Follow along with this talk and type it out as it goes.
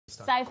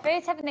time? So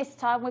food heaven this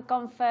time, we've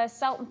gone for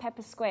salt and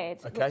pepper squid,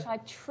 which I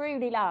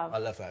truly love. I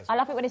love that as I well.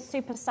 love it when it's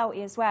super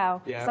salty as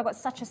well. Yeah. Because I've got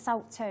such a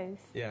salt tooth.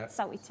 Yeah.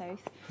 Salty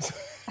tooth.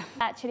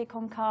 Chili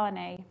con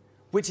carne.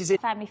 Which is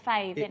it? Family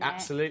fave, isn't it?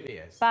 Absolutely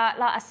is. But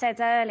like I said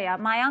earlier,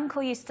 my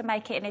uncle used to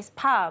make it in his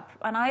pub,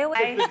 and I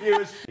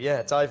always...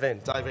 Yeah, dive in.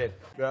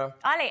 Yeah.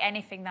 I'll eat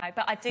anything, though,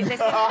 but I do this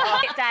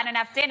sit down and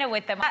have dinner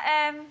with them.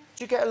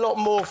 Do you get a lot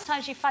more...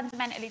 Sometimes you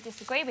fundamentally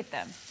disagree with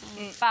them.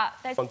 But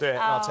there's... I'll do it,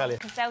 I'll tell you.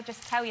 Because they'll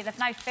just tell you there's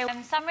no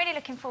film. So I'm really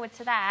looking forward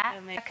to that.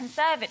 A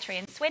conservatory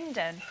in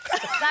Swindon. So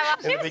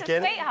she was a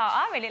sweetheart.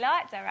 I really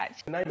liked her,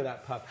 actually. The name of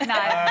that pub?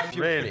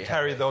 No. Really?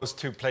 Carry those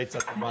 2 plates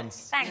at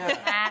once. Thanks,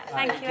 Matt.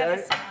 Thank you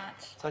ever so much.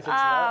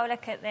 Oh,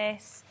 look at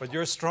this. But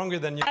you're stronger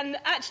than you... And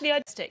actually,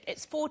 I'd stick.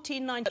 It's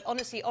 $14.90. But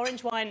honestly,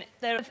 orange wine,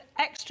 they're of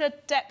extra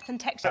depth and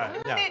texture.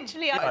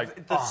 Literally,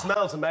 The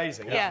smell's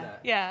amazing, isn't it?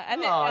 Yeah.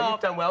 And you've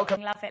done well.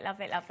 Love it, love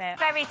it, love it.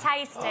 Very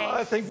tasty.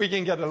 I think we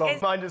can get along.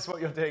 Mind us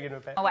what you're doing in a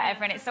bit. Or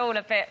whatever, and it's all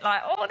a bit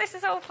like, oh, this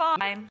is all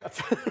fine.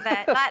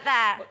 Like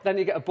that. Then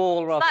you get a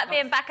ball rather. It's like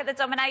being back at the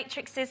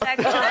dominatrixes.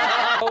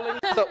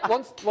 So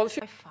once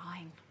you...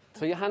 Fine.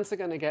 So your hands are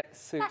going to get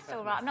soup. That's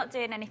all right. I'm not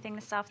doing anything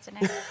this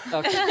afternoon.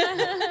 Okay.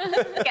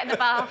 Get in the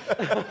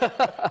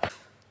bath.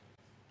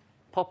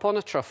 Pop on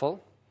a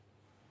truffle.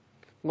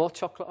 More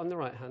chocolate on the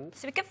right hand.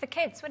 So it'd be good for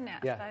kids, wouldn't it?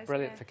 I Yeah, suppose,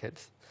 brilliant for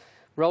kids.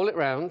 Roll it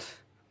round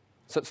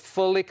so it's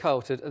fully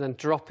coated, and then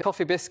drop it.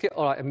 Coffee biscuit,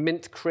 or like a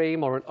mint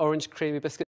cream or an orange creamy biscuit.